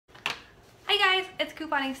guys, it's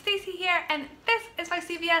Couponing Stacy here, and this is my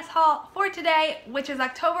CVS haul for today, which is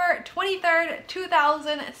October 23rd,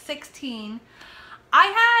 2016. I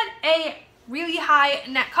had a really high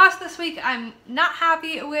net cost this week. I'm not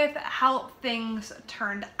happy with how things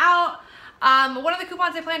turned out. One of the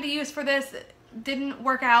coupons I planned to use for this didn't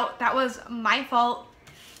work out. That was my fault.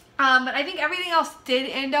 But I think everything else did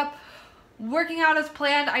end up working out as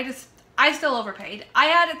planned. I still overpaid. I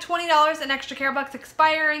had $20 in extra care bucks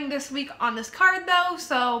expiring this week on this card though,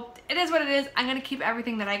 so it is what it is. I'm gonna keep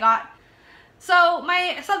everything that I got. So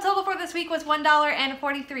my subtotal for this week was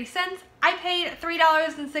 $1.43. I paid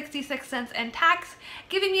 $3.66 in tax,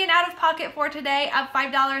 giving me an out-of-pocket for today of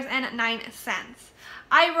 $5.09.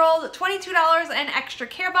 I rolled $22 in extra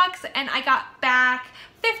care bucks and I got back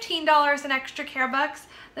 $15 in extra care bucks.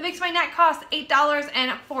 That makes my net cost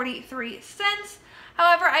 $8.43.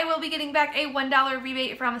 However, I will be getting back a $1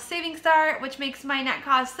 rebate from Savings Star, which makes my net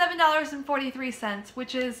cost $7.43,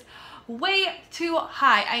 which is way too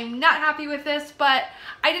high. I'm not happy with this, but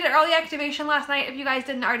I did an early activation last night. If you guys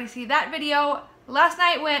didn't already see that video, last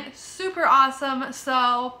night went super awesome,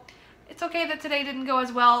 so it's okay that today didn't go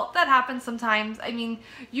as well. That happens sometimes. I mean,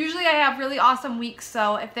 usually I have really awesome weeks,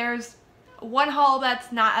 so if there's one haul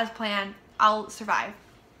that's not as planned, I'll survive.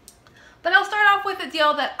 But I'll start off with a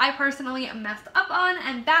deal that I personally messed up on,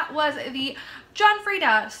 and that was the John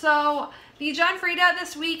Frieda. So the John Frieda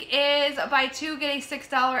this week is buy two, get a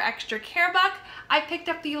 $6 extra care buck. I picked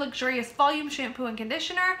up the Luxurious Volume Shampoo and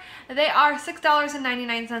Conditioner. They are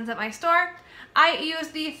 $6.99 at my store. I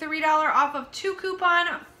used the $3 off of 2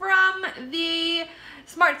 coupon from the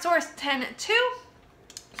Smart Source 10-2.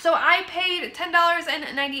 So I paid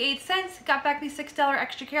 $10.98, got back the $6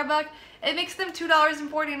 extra care buck. It makes them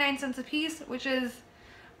 $2.49 a piece, which is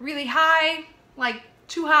really high, like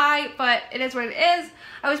too high, but it is what it is.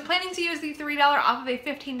 I was planning to use the $3 off of a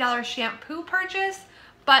 $15 shampoo purchase,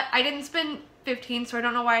 but I didn't spend $15, so I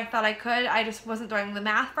don't know why I thought I could. I just wasn't doing the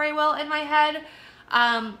math very well in my head.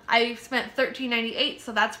 I spent $13.98,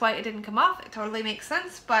 so that's why it didn't come off. It totally makes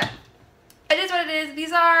sense, but it is what it is.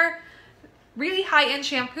 These are really high-end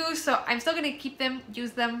shampoos, so I'm still going to keep them,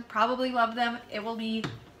 use them, probably love them. It will be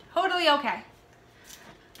totally okay.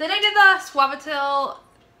 Then I did the Suavitel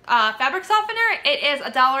fabric softener. It is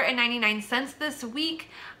 $1.99 this week.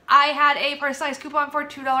 I had a personalized coupon for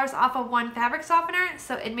 $2 off of 1 fabric softener,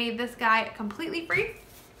 so it made this guy completely free.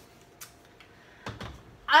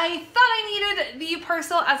 I thought I needed the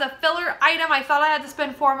Persil as a filler item. I thought I had to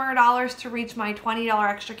spend $4 more to reach my $20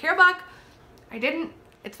 extra care buck. I didn't.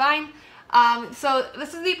 It's fine. So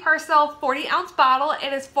this is the Persil 40-ounce bottle.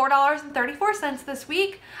 It is $4.34 this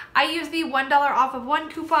week. I used the $1 off of 1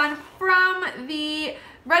 coupon from the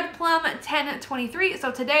Red Plum 1023.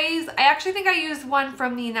 So today's, I actually think I used one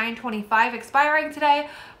from the 925 expiring today,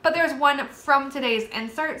 but there's one from today's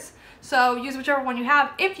inserts. So use whichever one you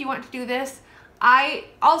have if you want to do this. I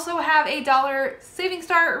also have a $1 Savings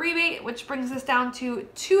Star rebate, which brings this down to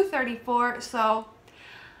 $2.34. So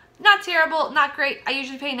not terrible, not great. I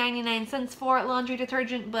usually pay 99 cents for laundry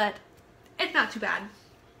detergent, but it's not too bad.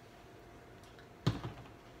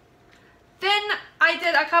 Then I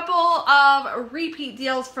did a couple of repeat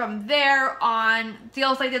deals from there on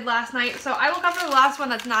deals I did last night. So I will cover the last one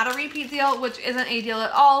that's not a repeat deal, which isn't a deal at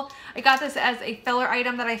all. I got this as a filler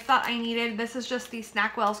item that I thought I needed. This is just the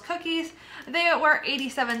Snackwell's cookies. They were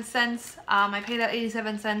 87 cents. I paid that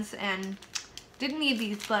 87 cents and didn't need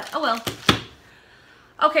these, but oh well.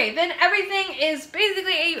 Okay, then everything is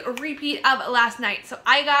basically a repeat of last night. So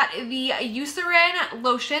I got the Eucerin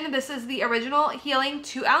lotion. This is the original healing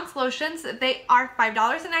 2-ounce lotions. They are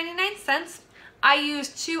 $5.99. I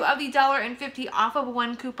used 2 of the $1.50 off of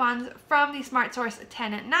 1 coupons from the Smart Source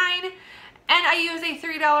 10-9. And I used a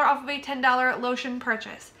 $3 off of a $10 lotion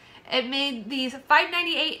purchase. It made these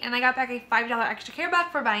 $5.98 and I got back a $5 extra care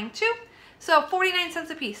buck for buying 2. So 49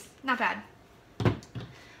 cents a piece, not bad.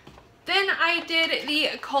 Then I did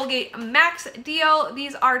the Colgate Max deal.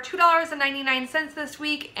 These are $2.99 this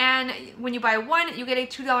week, and when you buy 1, you get a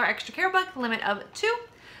 $2 extra care buck, limit of 2.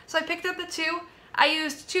 So I picked up the 2. I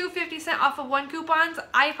used 2 50-cent off of 1 coupons.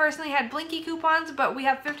 I personally had Blinky coupons, but we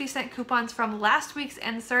have 50-cent coupons from last week's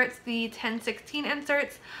inserts, the 1016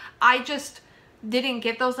 inserts. I just didn't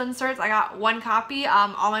get those inserts. I got 1 copy.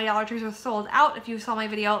 All my Dollar Trees were sold out. If you saw my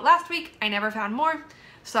video last week, I never found more.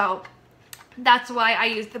 So that's why I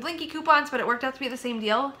used the Blinky coupons, but it worked out to be the same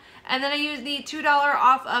deal. And then I used the $2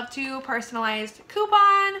 off of 2 personalized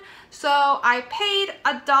coupon. So I paid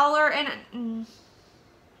 $1 and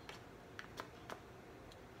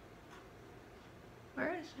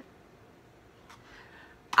where is it?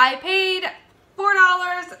 I paid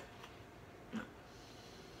 $4.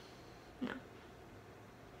 No.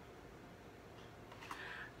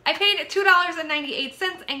 paid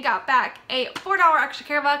 $2.98 and got back a $4 extra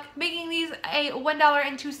care buck, making these a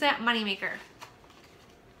 $1.02 moneymaker.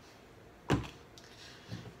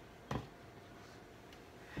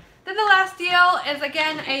 Then the last deal is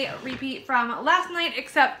again a repeat from last night,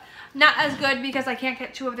 except not as good because I can't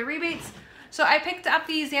get 2 of the rebates. So I picked up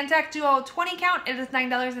the Zantac Duo 20 count. It is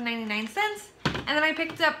 $9.99. And then I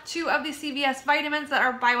picked up 2 of the CVS vitamins that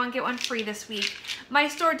are buy one get one free this week. My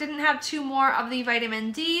store didn't have 2 more of the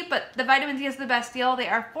vitamin D, but the vitamin D is the best deal. They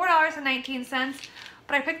are $4.19.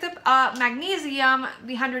 But I picked up magnesium,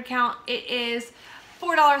 the 100 count. It is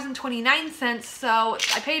 $4.29. So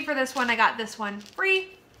I paid for this one. I got this one free.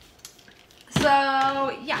 So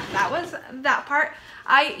yeah, that was that part.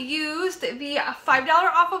 I used the $5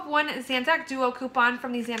 off of one Zantac Duo coupon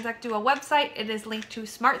from the Zantac Duo website. It is linked to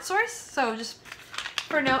Smart Source, so just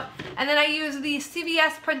for note. And then I used the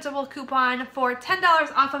CVS printable coupon for $10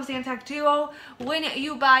 off of Zantac Duo when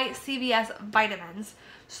you buy CVS vitamins.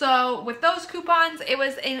 So with those coupons, it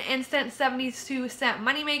was an instant 72-cent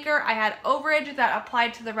moneymaker. I had overage that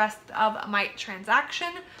applied to the rest of my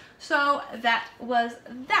transaction. So that was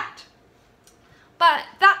that. But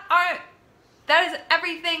that is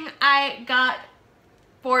everything I got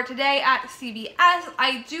for today at CVS.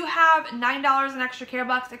 I do have $9 in extra care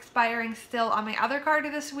bucks expiring still on my other card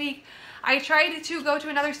this week. I tried to go to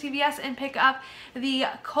another CVS and pick up the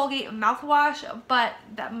Colgate mouthwash, but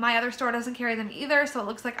my other store doesn't carry them either, so it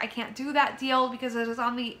looks like I can't do that deal because it is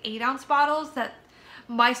on the 8-ounce bottles. That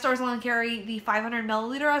my stores only carry the 500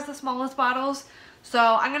 milliliter as the smallest bottles, so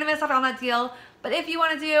I'm going to miss out on that deal. But if you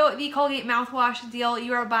want to do the Colgate mouthwash deal,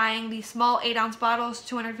 you are buying the small 8-ounce bottles,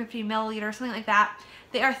 250 milliliters, something like that.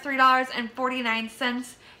 They are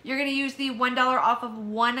 $3.49. You're going to use the $1 off of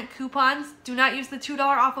one coupons. Do not use the $2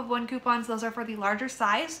 off of one coupons. Those are for the larger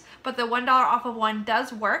size. But the $1 off of one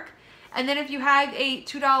does work. And then if you have a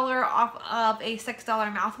 $2 off of a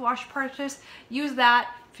 $6 mouthwash purchase, use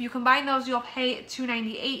that. If you combine those, you'll pay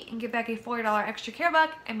 $2.98 and get back a $4 extra care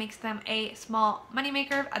buck. It makes them a small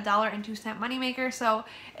moneymaker, a $1.02 moneymaker. So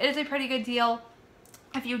it is a pretty good deal.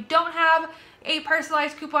 If you don't have a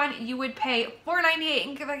personalized coupon, you would pay $4.98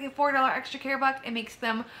 and get back a $4 extra care buck. It makes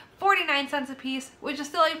them 49 cents a piece, which is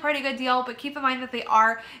still a pretty good deal, but keep in mind that they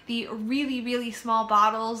are the really, really small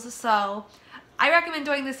bottles. So I recommend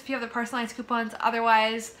doing this if you have the personalized coupons.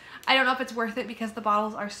 Otherwise, I don't know if it's worth it because the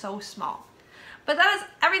bottles are so small. But that is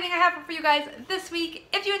everything I have for you guys this week.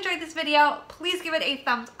 If you enjoyed this video, please give it a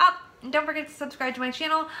thumbs up. And don't forget to subscribe to my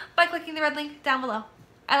channel by clicking the red link down below.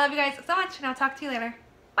 I love you guys so much, and I'll talk to you later.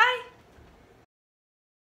 Bye!